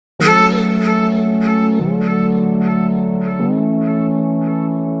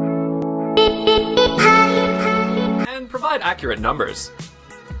provide accurate numbers.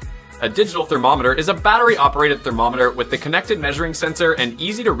 A digital thermometer is a battery-operated thermometer with the connected measuring sensor and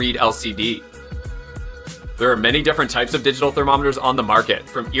easy-to-read LCD. There are many different types of digital thermometers on the market,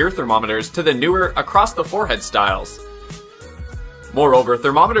 from ear thermometers to the newer across-the-forehead styles. Moreover,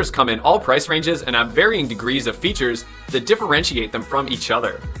 thermometers come in all price ranges and have varying degrees of features that differentiate them from each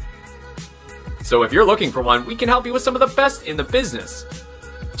other. So if you're looking for one, we can help you with some of the best in the business.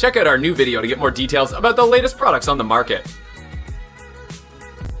 Check out our new video to get more details about the latest products on the market.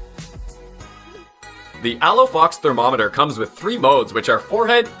 The Alofox Thermometer comes with 3 modes, which are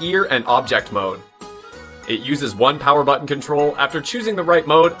forehead, ear, and object mode. It uses one power button control. After choosing the right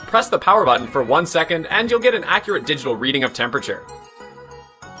mode, press the power button for 1 second and you'll get an accurate digital reading of temperature.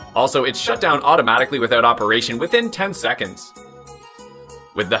 Also, it's shut down automatically without operation within 10 seconds.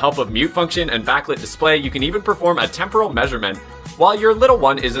 With the help of mute function and backlit display, you can even perform a temporal measurement while your little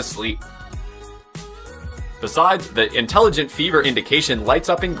one is asleep. Besides, the intelligent fever indication lights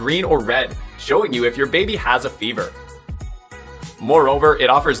up in green or red, showing you if your baby has a fever. Moreover, it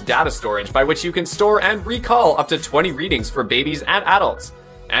offers data storage by which you can store and recall up to 20 readings for babies and adults,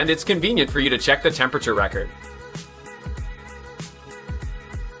 and it's convenient for you to check the temperature record.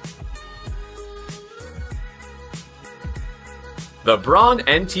 The Braun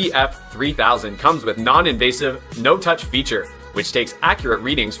NTF3000 comes with non-invasive, no-touch feature, which takes accurate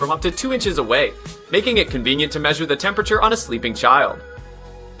readings from up to 2 inches away, making it convenient to measure the temperature on a sleeping child.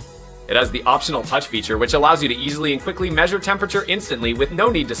 It has the optional touch feature, which allows you to easily and quickly measure temperature instantly with no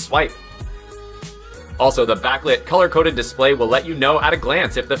need to swipe. Also, the backlit, color-coded display will let you know at a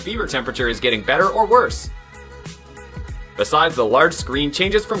glance if the fever temperature is getting better or worse. Besides, the large screen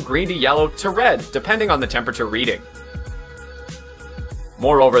changes from green to yellow to red, depending on the temperature reading.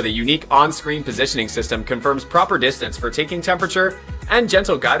 Moreover, the unique on-screen positioning system confirms proper distance for taking temperature, and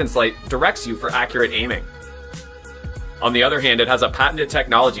gentle guidance light directs you for accurate aiming. On the other hand, it has a patented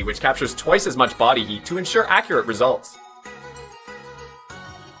technology which captures twice as much body heat to ensure accurate results.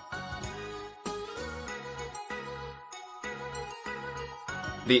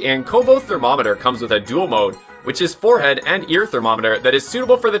 The ANKOVO Thermometer comes with a dual mode, which is forehead and ear thermometer that is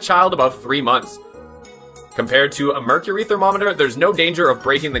suitable for the child above 3 months. Compared to a mercury thermometer, there's no danger of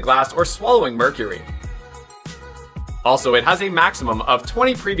breaking the glass or swallowing mercury. Also, it has a maximum of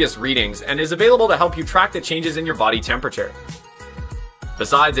 20 previous readings and is available to help you track the changes in your body temperature.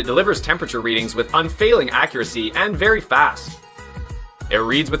 Besides, it delivers temperature readings with unfailing accuracy and very fast. It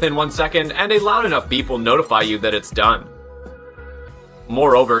reads within 1 second, and a loud enough beep will notify you that it's done.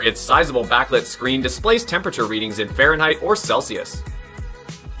 Moreover, its sizable backlit screen displays temperature readings in Fahrenheit or Celsius.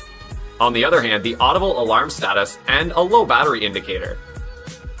 On the other hand, the audible alarm status and a low battery indicator.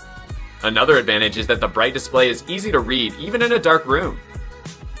 Another advantage is that the bright display is easy to read even in a dark room.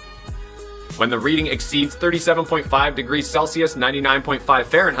 When the reading exceeds 37.5 degrees Celsius, 99.5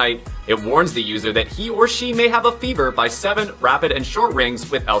 Fahrenheit, it warns the user that he or she may have a fever by 7 rapid and short rings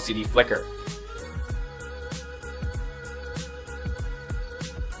with LCD flicker.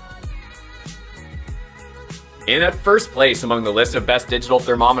 In at first place among the list of best digital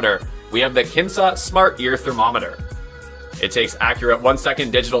thermometer, we have the Kinsa Smart Ear Thermometer. It takes accurate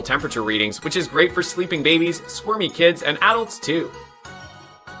 1-second digital temperature readings, which is great for sleeping babies, squirmy kids, and adults too.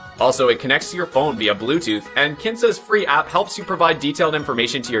 Also, it connects to your phone via Bluetooth, and Kinsa's free app helps you provide detailed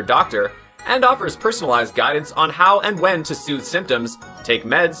information to your doctor and offers personalized guidance on how and when to soothe symptoms, take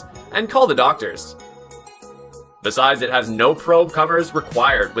meds, and call the doctors. Besides, it has no probe covers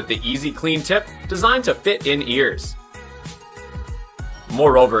required with the easy clean tip designed to fit in ears.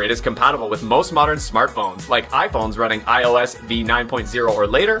 Moreover, it is compatible with most modern smartphones, like iPhones running iOS v9.0 or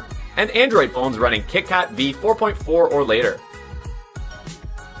later, and Android phones running KitKat v4.4 or later.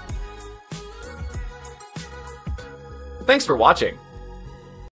 Thanks for watching.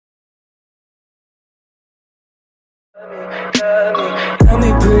 Tell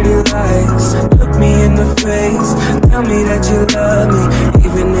me pretty lies.